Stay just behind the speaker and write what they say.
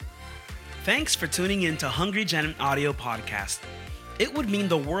Thanks for tuning in to Hungry Gen Audio Podcast. It would mean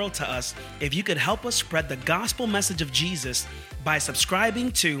the world to us if you could help us spread the gospel message of Jesus by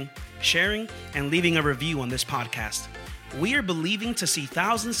subscribing to, sharing, and leaving a review on this podcast. We are believing to see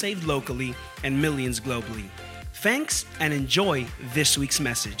thousands saved locally and millions globally. Thanks and enjoy this week's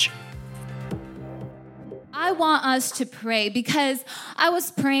message. I want us to pray because I was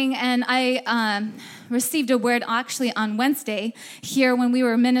praying and I received a word actually on Wednesday here when we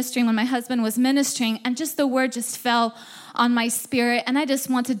were ministering, when my husband was ministering, and just the word just fell on my spirit, and I just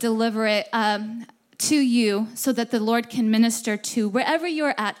want to deliver it to you so that the Lord can minister to wherever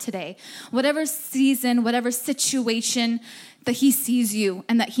you're at today, whatever season, whatever situation, that he sees you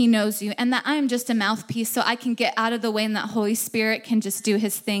and that he knows you, and that I am just a mouthpiece so I can get out of the way and that Holy Spirit can just do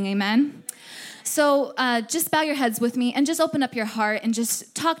his thing. Amen. So just bow your heads with me and just open up your heart and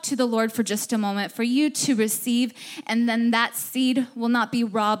just talk to the Lord for just a moment for you to receive, and then that seed will not be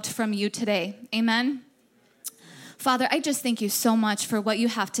robbed from you today. Amen. Father, I just thank you so much for what you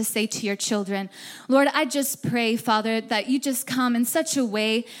have to say to your children. Lord, I just pray, Father, that you just come in such a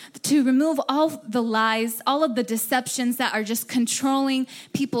way to remove all the lies, all of the deceptions that are just controlling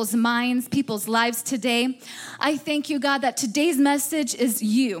people's minds, people's lives today. I thank you, God, that today's message is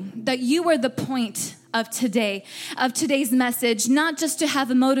you, that you are the point of today's message, not just to have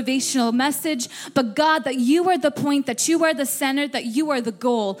a motivational message, but God, that you are the point, that you are the center, that you are the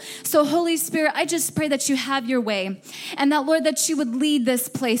goal. So Holy Spirit, I just pray that you have your way, and that, Lord, that you would lead this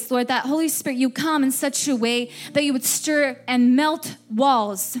place, Lord, that Holy Spirit, you come in such a way that you would stir and melt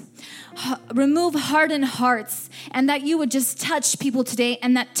walls, remove hardened hearts, and that you would just touch people today,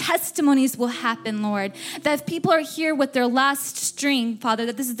 and that testimonies will happen, Lord. That if people are here with their last string, Father,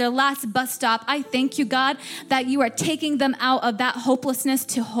 that this is their last bus stop, I thank you, God, that you are taking them out of that hopelessness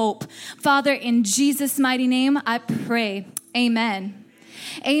to hope. Father, in Jesus' mighty name, I pray. Amen.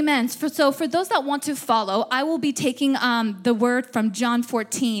 Amen. So for those that want to follow, I will be taking the word from John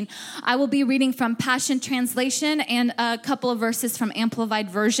 14. I will be reading from Passion Translation and a couple of verses from Amplified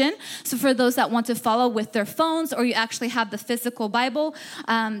Version. So for those that want to follow with their phones, or you actually have the physical Bible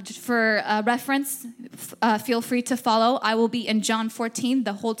for reference, feel free to follow. I will be in John 14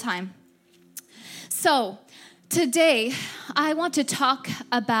 the whole time. So today, I want to talk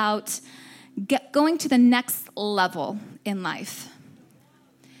about going to the next level in life.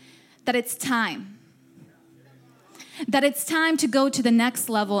 That it's time. That it's time to go to the next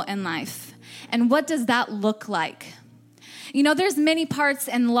level in life. And what does that look like? You know, there's many parts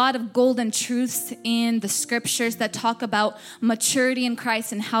and a lot of golden truths in the scriptures that talk about maturity in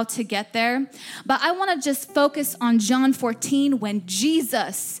Christ and how to get there. But I want to just focus on John 14 when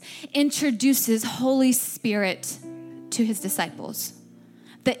Jesus introduces Holy Spirit to his disciples.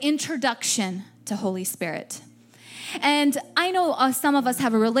 The introduction to Holy Spirit. And I know some of us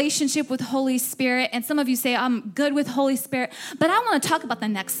have a relationship with Holy Spirit, and some of you say, I'm good with Holy Spirit, but I want to talk about the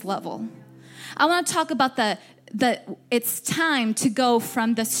next level. I want to talk about it's time to go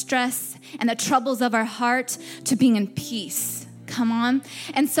from the stress and the troubles of our heart to being in peace. Come on.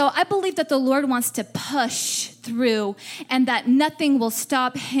 And so I believe that the Lord wants to push through, and that nothing will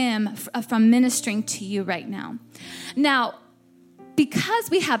stop him from ministering to you right now. Now, because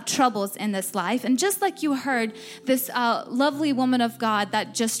we have troubles in this life, and just like you heard this lovely woman of God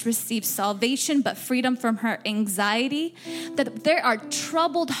that just received salvation but freedom from her anxiety, that there are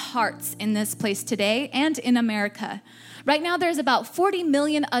troubled hearts in this place today and in America. Right now, there's about 40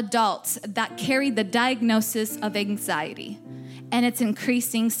 million adults that carry the diagnosis of anxiety, and it's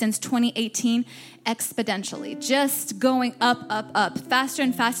increasing since 2018 exponentially, just going up, faster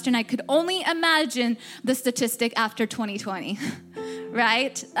and faster, and I could only imagine the statistic after 2020.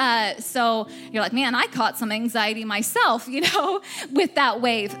 Right? So you're like, man, I caught some anxiety myself, with that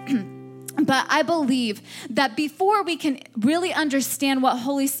wave. But I believe that before we can really understand what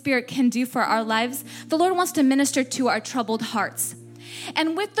Holy Spirit can do for our lives, the Lord wants to minister to our troubled hearts.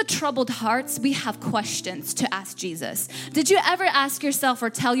 And with the troubled hearts, we have questions to ask Jesus. Did you ever ask yourself or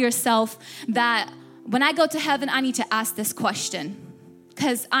tell yourself that when I go to heaven, I need to ask this question?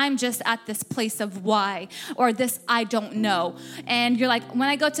 Because I'm just at this place of why, or this I don't know. And you're like, when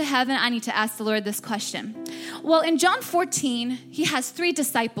I go to heaven, I need to ask the Lord this question. Well, in John 14, he has 3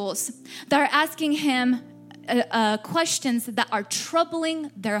 disciples that are asking him questions that are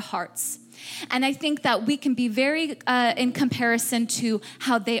troubling their hearts. And I think that we can be very in comparison to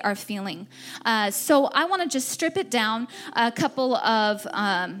how they are feeling. So I want to just strip it down a couple of,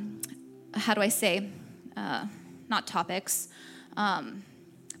 not topics,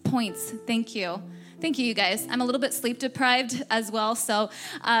 points. Thank you. Thank you, you guys. I'm a little bit sleep deprived as well, so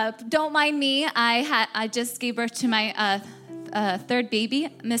don't mind me. I just gave birth to my third baby,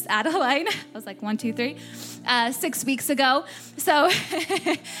 Miss Adeline. I was like 1, 2, 3, 6 weeks ago. So,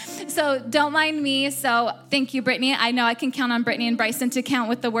 so don't mind me. So thank you, Brittany. I know I can count on Brittany and Bryson to count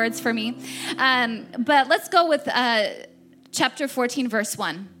with the words for me. But let's go with chapter 14, verse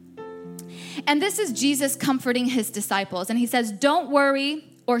 1. And this is Jesus comforting his disciples. And he says, don't worry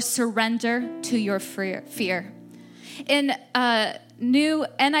or surrender to your fear. In New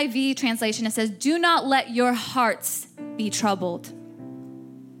NIV translation, it says, do not let your hearts be troubled.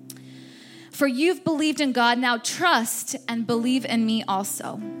 For you've believed in God, now trust and believe in me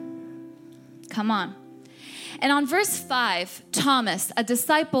also. Come on. And on verse 5, Thomas, a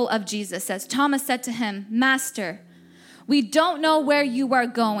disciple of Jesus, says, Thomas said to him, Master, we don't know where you are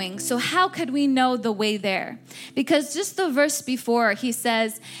going, so how could we know the way there? Because just the verse before, he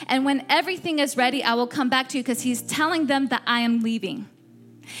says, and when everything is ready, I will come back to you, because he's telling them that I am leaving.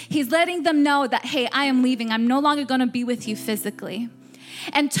 He's letting them know that, hey, I am leaving. I'm no longer going to be with you physically.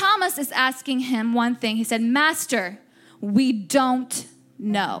 And Thomas is asking him one thing. He said, Master, we don't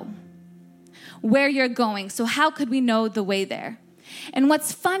know where you're going, so how could we know the way there? And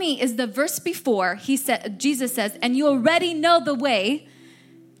what's funny is the verse before, Jesus says, and you already know the way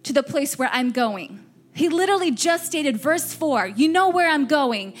to the place where I'm going. He literally just stated verse 4, you know where I'm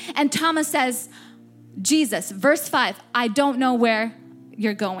going. And Thomas says, Jesus, verse 5, I don't know where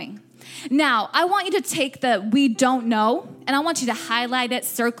you're going. Now, I want you to take the we don't know, and I want you to highlight it,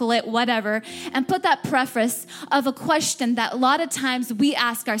 circle it, whatever, and put that preface of a question that a lot of times we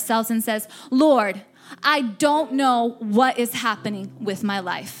ask ourselves and says, Lord, I don't know what is happening with my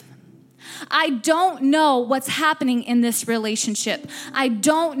life. I don't know what's happening in this relationship. I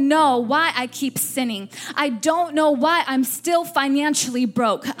don't know why I keep sinning. I don't know why I'm still financially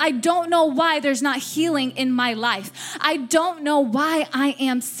broke. I don't know why there's not healing in my life. I don't know why I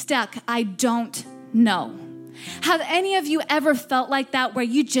am stuck. I don't know. Have any of you ever felt like that where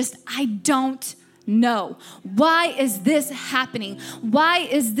I don't know? Why is this happening? Why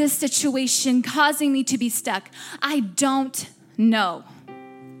is this situation causing me to be stuck? I don't know.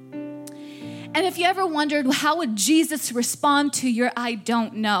 And if you ever wondered, how would Jesus respond to your I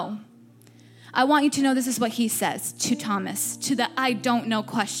don't know? I want you to know this is what he says to Thomas, to the I don't know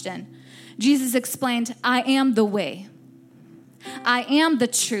question. Jesus explained, I am the way, I am the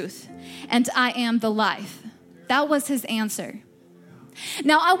truth, and I am the life. That was his answer.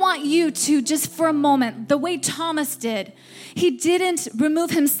 Now, I want you to, just for a moment, the way Thomas did, he didn't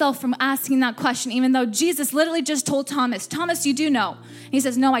remove himself from asking that question, even though Jesus literally just told Thomas, you do know. He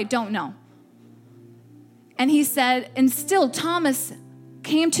says, no, I don't know. And he said, and still Thomas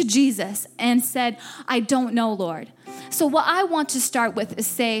came to Jesus and said, I don't know, Lord. So what I want to start with is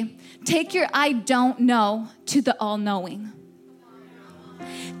say, take your I don't know to the all-knowing.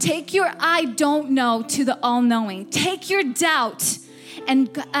 Take your I don't know to the all-knowing. Take your doubt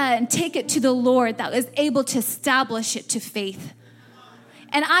and take it to the Lord that is able to establish it to faith.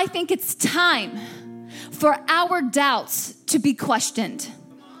 And I think it's time for our doubts to be questioned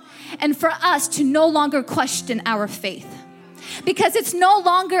and for us to no longer question our faith, because it's no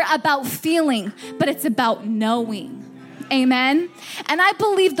longer about feeling, but it's about knowing. Amen. And I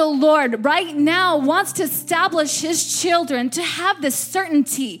believe the Lord right now wants to establish his children to have this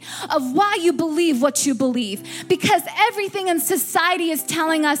certainty of why you believe what you believe. Because everything in society is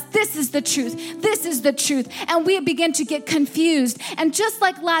telling us this is the truth. This is the truth. And we begin to get confused. And just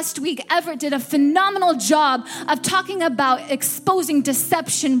like last week, Everett did a phenomenal job of talking about exposing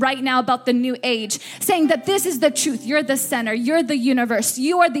deception right now about the new age, saying that this is the truth. You're the center. You're the universe.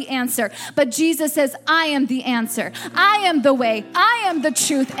 You are the answer. But Jesus says, I am the answer. I am the way, I am the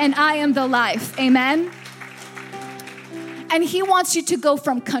truth, and I am the life. Amen? And he wants you to go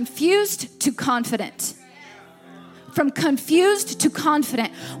from confused to confident. From confused to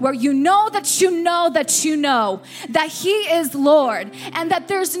confident, where you know that you know that you know that he is Lord, and that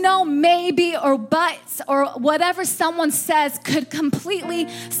there's no maybe or buts or whatever someone says could completely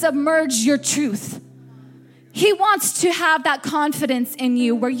submerge your truth. He wants to have that confidence in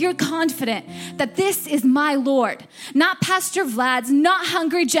you where you're confident that this is my Lord, not Pastor Vlad's, not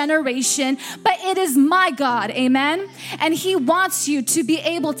Hungry Generation, but it is my God, amen? And he wants you to be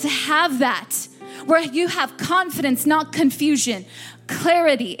able to have that where you have confidence, not confusion,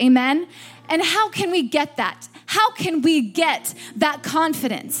 clarity, amen? And how can we get that? How can we get that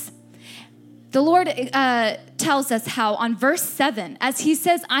confidence? The Lord tells us how on verse 7, as he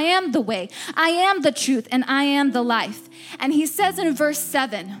says, I am the way, I am the truth, and I am the life. And he says in verse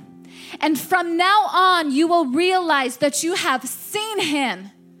 7, and from now on, you will realize that you have seen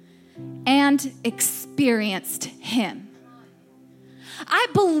him and experienced him. I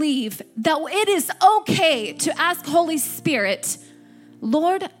believe that it is okay to ask Holy Spirit,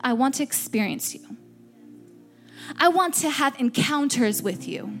 Lord, I want to experience you. I want to have encounters with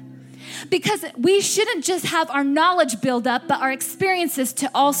you. Because we shouldn't just have our knowledge build up, but our experiences to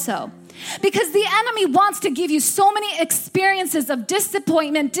also. Because the enemy wants to give you so many experiences of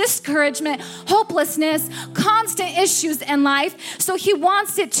disappointment, discouragement, hopelessness, constant issues in life. So he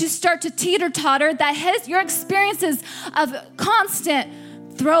wants it to start to teeter-totter, that your experiences of constant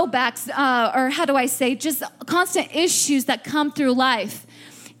throwbacks, just constant issues that come through life.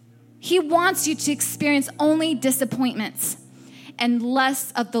 He wants you to experience only disappointments and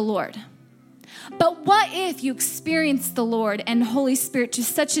less of the Lord. But what if you experience the Lord and Holy Spirit to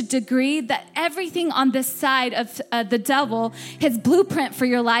such a degree that everything on this side of the devil, his blueprint for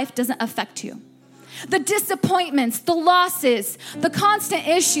your life, doesn't affect you? The disappointments, the losses, the constant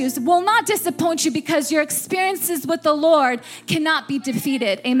issues will not disappoint you because your experiences with the Lord cannot be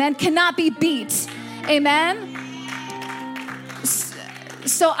defeated. Amen. Cannot be beat. Amen.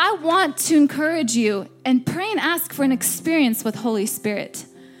 So I want to encourage you and pray and ask for an experience with Holy Spirit.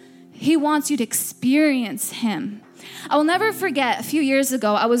 He wants you to experience him. I will never forget, a few years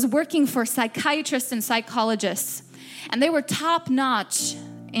ago, I was working for psychiatrists and psychologists, and they were top-notch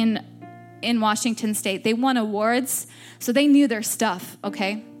in Washington State. They won awards, so they knew their stuff,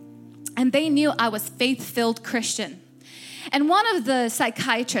 okay? And they knew I was faith-filled Christian. And one of the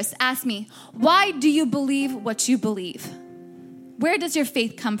psychiatrists asked me, why do you believe what you believe? Where does your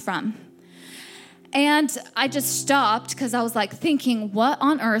faith come from? And I just stopped because I was like thinking, what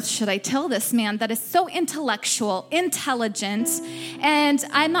on earth should I tell this man that is so intellectual, intelligent, and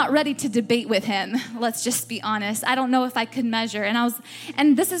I'm not ready to debate with him. Let's just be honest. I don't know if I could measure.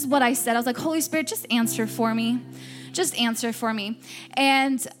 And this is what I said. I was like, Holy Spirit, just answer for me. Just answer for me.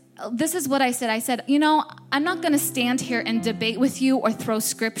 And this is what I said. I said, I'm not going to stand here and debate with you or throw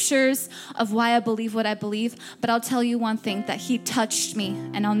scriptures of why I believe what I believe, but I'll tell you one thing, that he touched me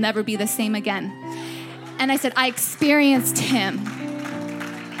and I'll never be the same again. And I said, I experienced him.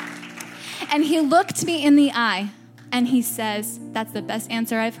 And he looked me in the eye and he says, that's the best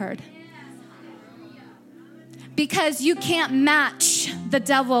answer I've heard. Because you can't match the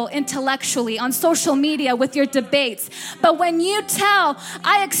devil intellectually on social media with your debates. But when you tell,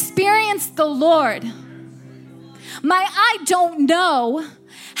 I experienced the Lord, my I don't know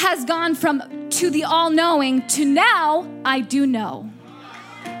has gone from to the all-knowing to now I do know.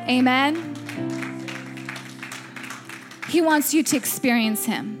 Amen. He wants you to experience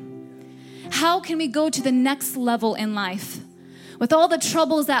him. How can we go to the next level in life? With all the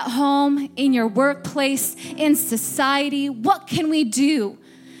troubles at home, in your workplace, in society, what can we do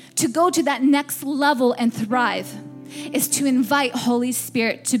to go to that next level and thrive? Is to invite Holy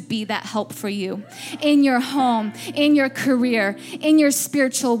Spirit to be that help for you in your home, in your career, in your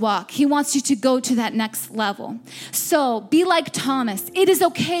spiritual walk. He wants you to go to that next level. So be like Thomas. It is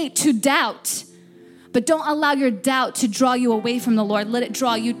okay to doubt, but don't allow your doubt to draw you away from the Lord. Let it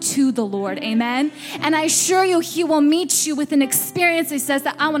draw you to the Lord. Amen. And I assure you, he will meet you with an experience. He says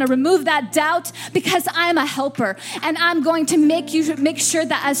that I want to remove that doubt because I'm a helper. And I'm going to make sure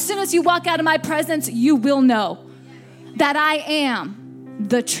that as soon as you walk out of my presence, you will know that I am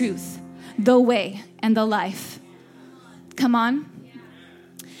the truth, the way, and the life. Come on.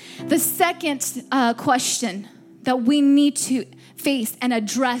 The second question that we need to face and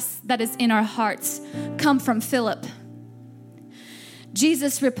address that is in our hearts come from Philip.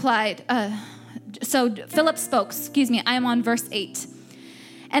 Jesus replied, Philip spoke, I am on verse 8.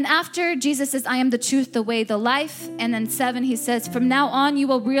 And after Jesus says, I am the truth, the way, the life. And then 7, he says, from now on, you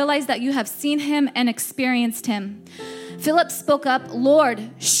will realize that you have seen him and experienced him. Philip spoke up,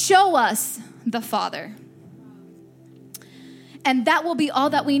 Lord, show us the Father. And that will be all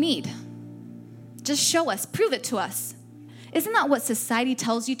that we need. Just show us, prove it to us. Isn't that what society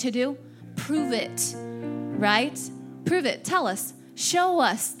tells you to do? Prove it, right? Prove it. Tell us. Show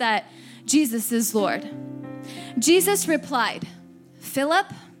us that Jesus is Lord. Jesus replied, Philip,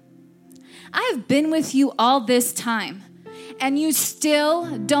 I have been with you all this time, and you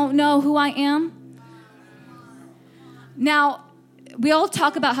still don't know who I am? Now, we all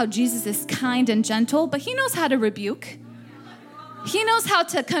talk about how Jesus is kind and gentle, but he knows how to rebuke. He knows how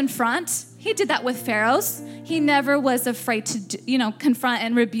to confront. He did that with Pharaohs. He never was afraid to, confront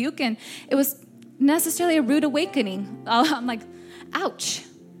and rebuke. And it was necessarily a rude awakening. I'm like, ouch.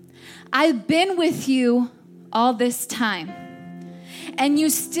 I've been with you all this time, and you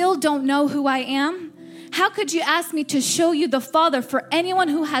still don't know who I am? How could you ask me to show you the Father? For anyone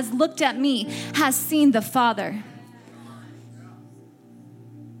who has looked at me has seen the Father.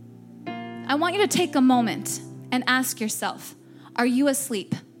 I want you to take a moment and ask yourself, Are you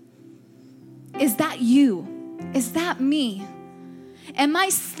asleep? Is that you? Is that me? Am I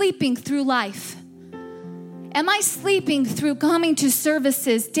sleeping through life? Am I sleeping through coming to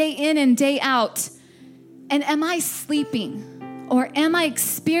services day in and day out? And am I sleeping? Or am I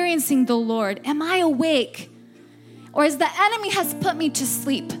experiencing the Lord? Am I awake? Or is the enemy has put me to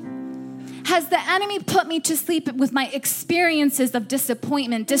sleep? Has the enemy put me to sleep with my experiences of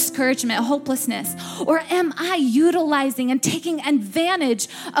disappointment, discouragement, hopelessness? Or am I utilizing and taking advantage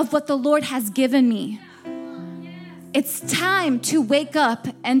of what the Lord has given me? It's time to wake up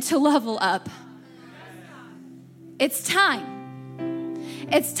and to level up. It's time.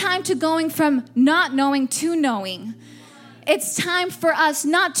 It's time to going from not knowing to knowing. It's time for us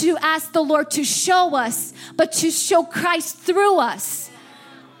not to ask the Lord to show us, but to show Christ through us.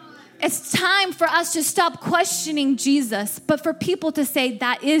 It's time for us to stop questioning Jesus, but for people to say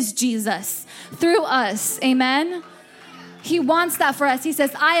that is Jesus through us. Amen? He wants that for us. He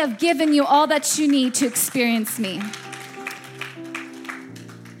says, I have given you all that you need to experience me.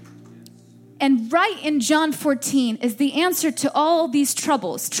 And right in John 14 is the answer to all these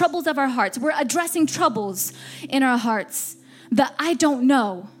troubles of our hearts. We're addressing troubles in our hearts. The I don't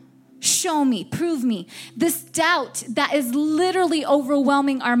know, show me, prove me. This doubt that is literally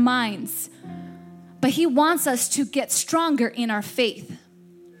overwhelming our minds. But he wants us to get stronger in our faith.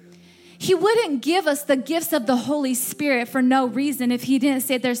 He wouldn't give us the gifts of the Holy Spirit for no reason if he didn't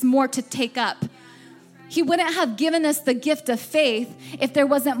say there's more to take up. He wouldn't have given us the gift of faith if there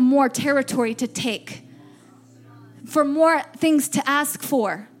wasn't more territory to take, for more things to ask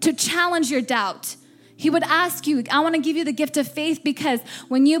for, to challenge your doubt. He would ask you, I want to give you the gift of faith because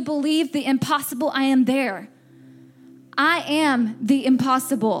when you believe the impossible, I am there. I am the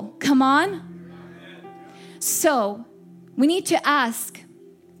impossible. Come on. So we need to ask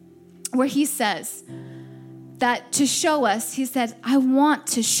where he says that to show us, he said, I want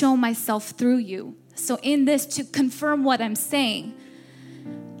to show myself through you. So in this, to confirm what I'm saying,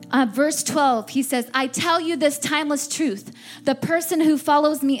 verse 12, he says, I tell you this timeless truth. The person who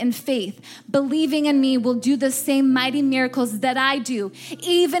follows me in faith, believing in me, will do the same mighty miracles that I do,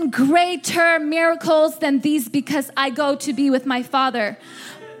 even greater miracles than these, because I go to be with my Father.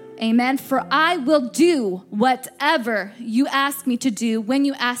 Amen. For I will do whatever you ask me to do when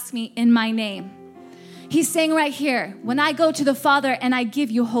you ask me in my name. He's saying right here, when I go to the Father and I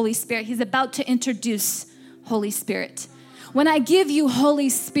give you Holy Spirit, he's about to introduce Holy Spirit. When I give you Holy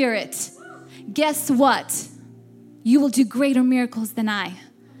Spirit, guess what? You will do greater miracles than I.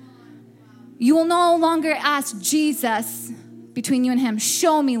 You will no longer ask Jesus, between you and him,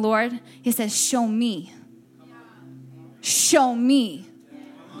 show me, Lord. He says, show me. Show me.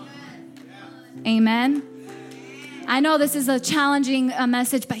 Amen. I know this is a challenging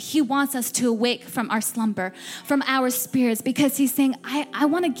message, but he wants us to awake from our slumber, from our spirits, because he's saying, I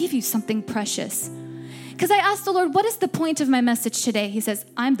want to give you something precious. Because I asked the Lord, what is the point of my message today? He says,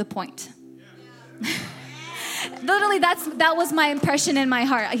 I'm the point. Literally, that was my impression in my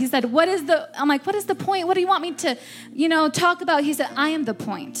heart. He said, I'm like, what is the point? What do you want me to, talk about? He said, I am the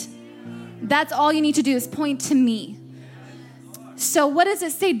point. That's all you need to do is point to me. So what does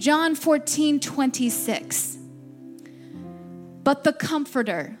it say? John 14:26. But the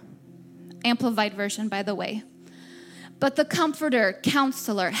Comforter, Amplified Version, by the way. But the Comforter,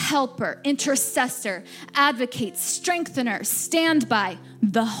 Counselor, Helper, Intercessor, Advocate, Strengthener, Standby,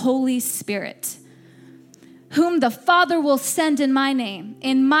 the Holy Spirit, whom the Father will send in my name,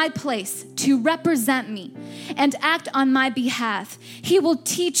 in my place, to represent me and act on my behalf. He will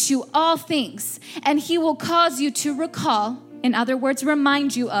teach you all things, and he will cause you to recall, in other words,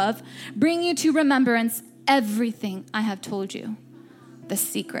 remind you of, bring you to remembrance everything I have told you. The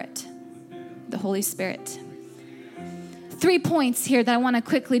secret, the Holy Spirit. 3 points here that I want to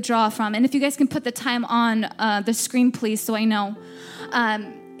quickly draw from. And if you guys can put the time on the screen, please, so I know.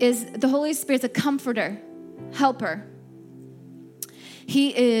 Is the Holy Spirit's a comforter, helper.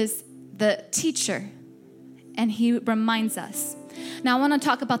 He is the teacher, and he reminds us. Now, I want to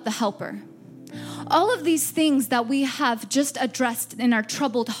talk about the helper. All of these things that we have just addressed in our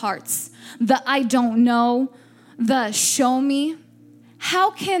troubled hearts, the I don't know, the show me,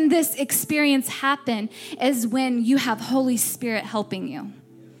 how can this experience happen is when you have Holy Spirit helping you.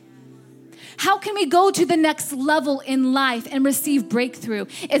 How can we go to the next level in life and receive breakthrough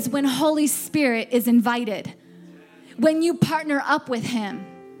is when Holy Spirit is invited. When you partner up with him,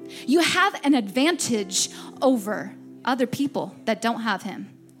 you have an advantage over other people that don't have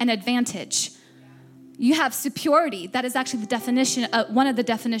him. An advantage. You have superiority. That is actually the definition, one of the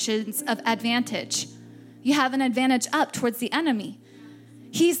definitions of advantage. You have an advantage up towards the enemy.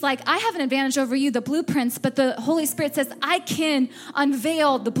 He's like, I have an advantage over you, the blueprints, but the Holy Spirit says, I can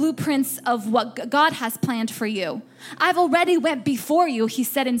unveil the blueprints of what God has planned for you. I've already went before you, he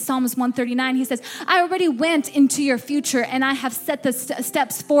said in Psalms 139. He says, I already went into your future and I have set the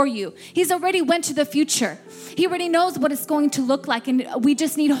steps for you. He's already went to the future. He already knows what it's going to look like, and we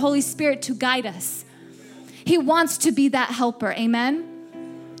just need Holy Spirit to guide us. He wants to be that helper, amen?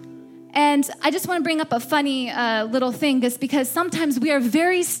 And I just want to bring up a funny little thing, is because sometimes we are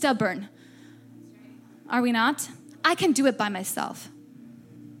very stubborn. Are we not? I can do it by myself.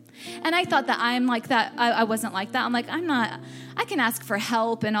 And I thought that I'm like that. I wasn't like that. I'm like, I can ask for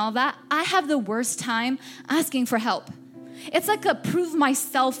help and all that. I have the worst time asking for help. It's like a prove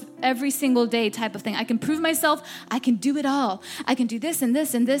myself every single day type of thing. I can prove myself. I can do it all. I can do this and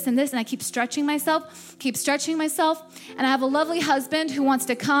this and this and this. And I keep stretching myself. And I have a lovely husband who wants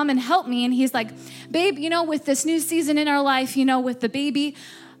to come and help me. And he's like, babe, with this new season in our life, with the baby,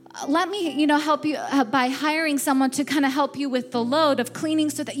 let me, help you by hiring someone to kind of help you with the load of cleaning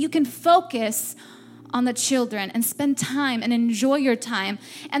so that you can focus on the children and spend time and enjoy your time.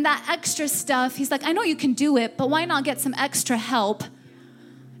 And that extra stuff, he's like, I know you can do it, but why not get some extra help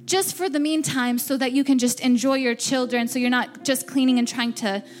just for the meantime so that you can just enjoy your children, so you're not just cleaning and trying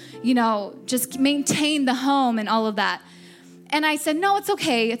to, just maintain the home and all of that. And I said, no, it's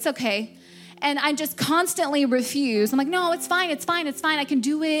okay. And I just constantly refuse. I'm like, no, it's fine. I can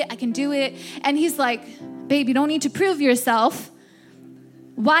do it. And he's like, babe, you don't need to prove yourself.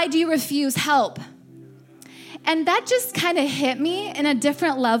 Why do you refuse help? And that just kind of hit me in a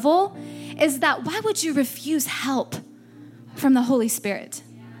different level, is that why would you refuse help from the Holy Spirit?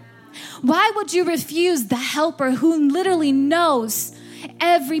 Why would you refuse the helper who literally knows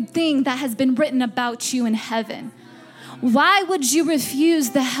everything that has been written about you in heaven? Why would you refuse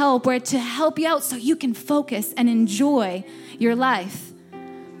the help or to help you out so you can focus and enjoy your life?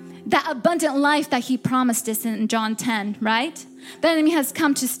 That abundant life that he promised us in John 10, right? The enemy has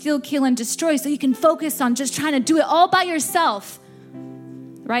come to steal, kill, and destroy, so you can focus on just trying to do it all by yourself.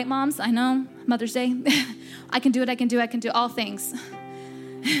 Right, moms? I know, Mother's Day. I can do all things.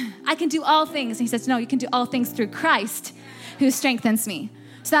 I can do all things. And he says, no, you can do all things through Christ who strengthens me.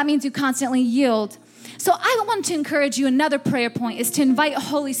 So that means you constantly yield. So I want to encourage you, another prayer point is to invite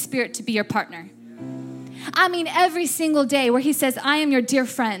Holy Spirit to be your partner. I mean, every single day where he says, I am your dear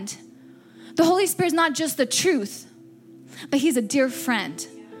friend. The Holy Spirit is not just the truth, but he's a dear friend.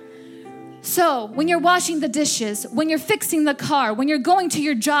 So when you're washing the dishes, when you're fixing the car, when you're going to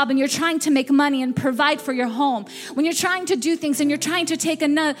your job and you're trying to make money and provide for your home, when you're trying to do things and you're trying to take a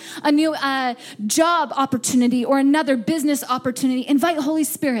new job opportunity or another business opportunity, invite Holy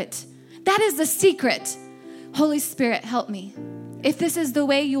Spirit. That is the secret. Holy Spirit, help me. If this is the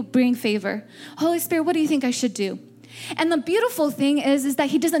way, you'll bring favor. Holy Spirit, what do you think I should do? And the beautiful thing is that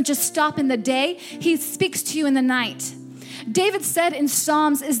he doesn't just stop in the day. He speaks to you in the night. David said in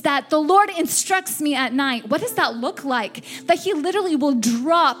Psalms is that the Lord instructs me at night. What does that look like? That he literally will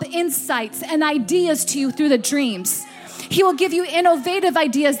drop insights and ideas to you through the dreams. He will give you innovative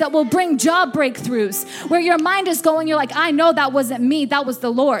ideas that will bring job breakthroughs where your mind is going, you're like, I know that wasn't me, that was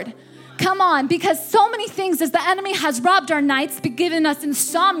the Lord. Come on, because so many things as the enemy has robbed our nights, given us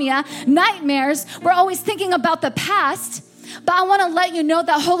insomnia, nightmares, we're always thinking about the past. But I want to let you know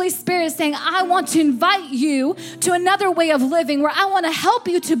that Holy Spirit is saying, I want to invite you to another way of living where I want to help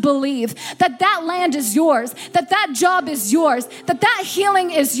you to believe that that land is yours, that that job is yours, that that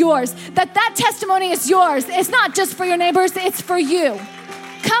healing is yours, that that testimony is yours. It's not just for your neighbors, it's for you.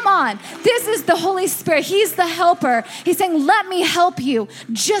 Come on. This is the Holy Spirit. He's the helper. He's saying, let me help you.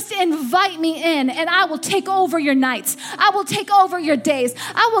 Just invite me in and I will take over your nights. I will take over your days.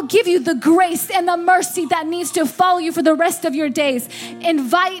 I will give you the grace and the mercy that needs to follow you for the rest of your days.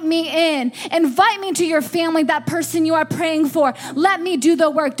 Invite me in. Invite me to your family, that person you are praying for. Let me do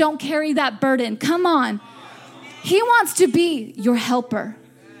the work. Don't carry that burden. Come on. He wants to be your helper.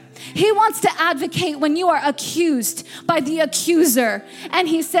 He wants to advocate when you are accused by the accuser. And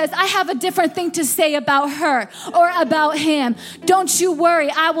he says, I have a different thing to say about her or about him. Don't you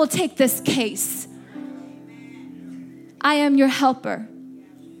worry, I will take this case. I am your helper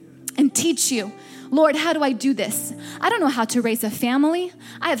and teach you. Lord, how do I do this? I don't know how to raise a family.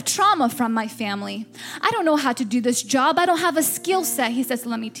 I have trauma from my family. I don't know how to do this job. I don't have a skill set. He says,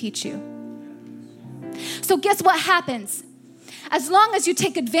 let me teach you. So guess what happens? As long as you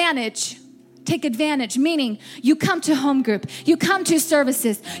take advantage, meaning you come to home group, you come to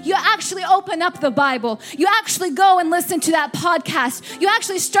services, you actually open up the Bible, you actually go and listen to that podcast, you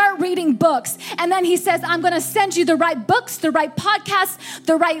actually start reading books, and then he says, I'm going to send you the right books, the right podcasts,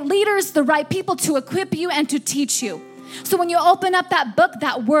 the right leaders, the right people to equip you and to teach you. So when you open up that book,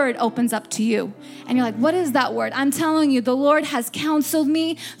 that word opens up to you. And you're like, what is that word? I'm telling you, the Lord has counseled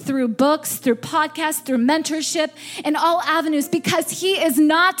me through books, through podcasts, through mentorship, in all avenues, because he is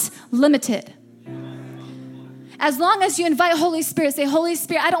not limited. As long as you invite Holy Spirit, say, Holy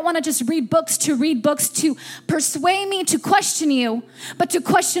Spirit, I don't want to just read books to persuade me to question you, but to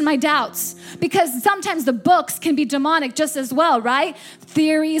question my doubts. Because sometimes the books can be demonic just as well, right?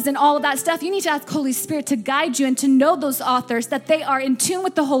 Theories and all of that stuff. You need to ask Holy Spirit to guide you and to know those authors, that they are in tune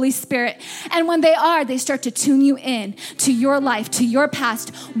with the Holy Spirit. And when they are, they start to tune you in to your life, to your past.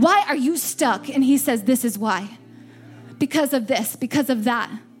 Why are you stuck? And he says, this is why. Because of this, because of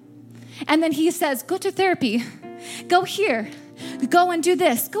that. And then he says, go to therapy. Go here. Go and do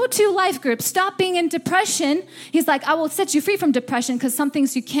this. Go to life groups. Stop being in depression. He's like, I will set you free from depression because some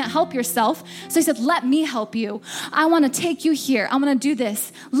things you can't help yourself. So he said, let me help you. I want to take you here. I'm going to do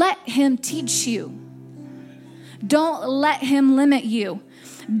this. Let him teach you. Don't let him limit you.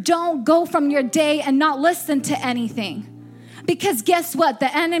 Don't go from your day and not listen to anything. Because guess what?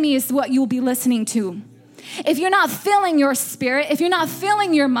 The enemy is what you'll be listening to. If you're not filling your spirit, if you're not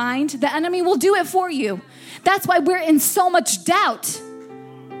filling your mind, the enemy will do it for you. That's why we're in so much doubt.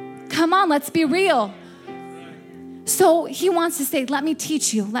 Come on, let's be real. So he wants to say, let me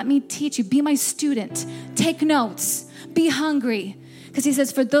teach you. Let me teach you. Be my student. Take notes. Be hungry. Because he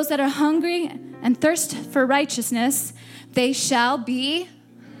says, for those that are hungry and thirst for righteousness, they shall be,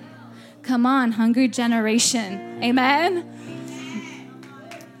 come on, hungry generation. Amen.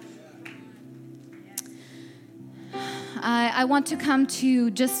 I want to come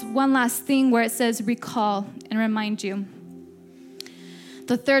to just one last thing where it says recall and remind you.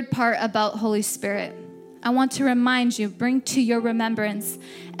 The third part about Holy Spirit. I want to remind you, bring to your remembrance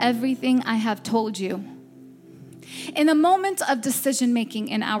everything I have told you. In a moment of decision making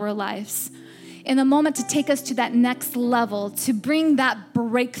in our lives, in a moment to take us to that next level, to bring that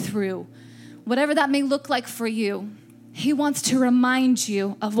breakthrough, whatever that may look like for you, he wants to remind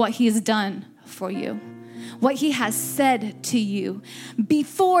you of what he has done for you. What he has said to you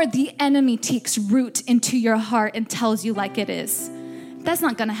before the enemy takes root into your heart and tells you like it is. That's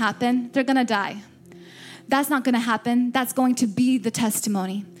not going to happen. They're going to die. That's not going to happen. That's going to be the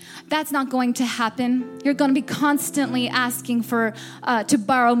testimony. That's not going to happen. You're going to be constantly asking for to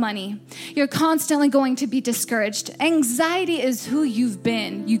borrow money. You're constantly going to be discouraged. Anxiety is who you've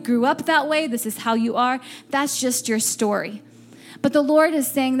been. You grew up that way. This is how you are. That's just your story. But the Lord is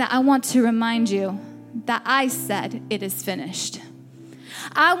saying that I want to remind you that I said it is finished.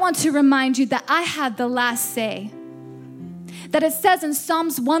 I want to remind you that I had the last say. That it says in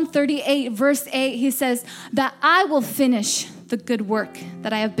Psalms 138, verse 8, he says that I will finish the good work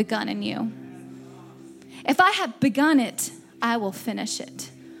that I have begun in you. If I have begun it, I will finish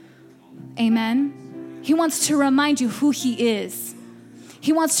it. Amen. He wants to remind you who he is.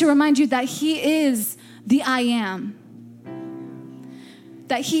 He wants to remind you that he is the I am.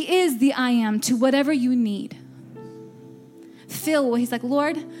 That he is the I am to whatever you need. He's like,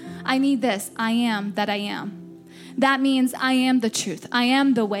 Lord, I need this. I am that I am. That means I am the truth. I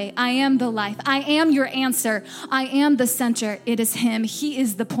am the way. I am the life. I am your answer. I am the center. It is him. He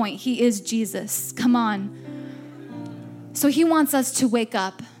is the point. He is Jesus. Come on. So he wants us to wake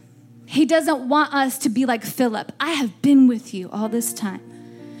up. He doesn't want us to be like Philip. I have been with you all this time.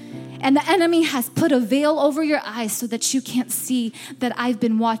 And the enemy has put a veil over your eyes so that you can't see that I've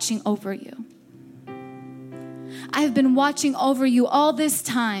been watching over you. I've been watching over you all this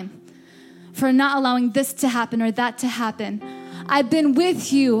time for not allowing this to happen or that to happen. I've been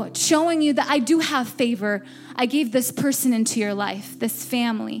with you, showing you that I do have favor. I gave this person into your life, this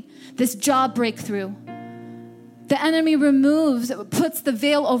family, this job breakthrough. The enemy puts the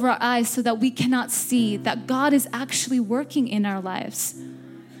veil over our eyes so that we cannot see that God is actually working in our lives.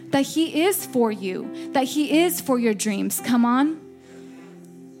 That he is for you, that he is for your dreams. Come on.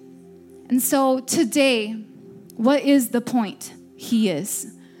 And so today, what is the point? He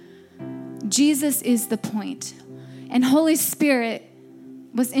is. Jesus is the point. And Holy Spirit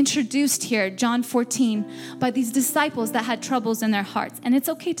was introduced here, John 14, by these disciples that had troubles in their hearts. And it's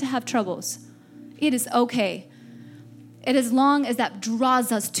okay to have troubles. It is okay. It as long as that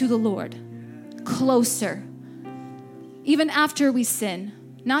draws us to the Lord, closer. Even after we sin.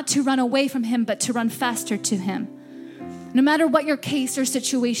 Not to run away from him, but to run faster to him. No matter what your case or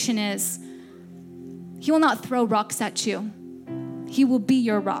situation is, he will not throw rocks at you. He will be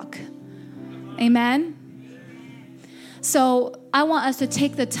your rock. Amen? So I want us to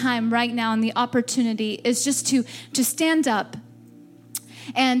take the time right now, and the opportunity is just to stand up.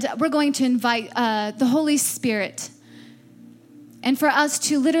 And we're going to invite the Holy Spirit. and for us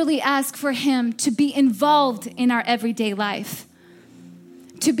to literally ask for him to be involved in our everyday life.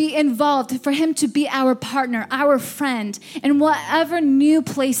 To be involved, for him to be our partner, our friend, in whatever new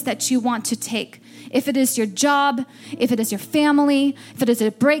place that you want to take. If it is your job, if it is your family, if it is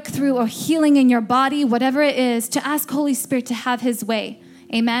a breakthrough or healing in your body, whatever it is, to ask Holy Spirit to have his way.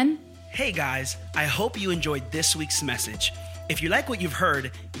 Amen? Hey guys, I hope you enjoyed this week's message. If you like what you've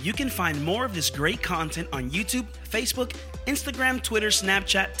heard, you can find more of this great content on YouTube, Facebook, Instagram, Twitter,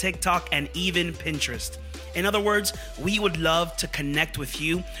 Snapchat, TikTok, and even Pinterest. In other words, we would love to connect with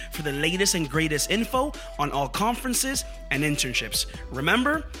you for the latest and greatest info on all conferences and internships.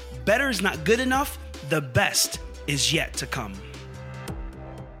 Remember, better is not good enough. The best is yet to come.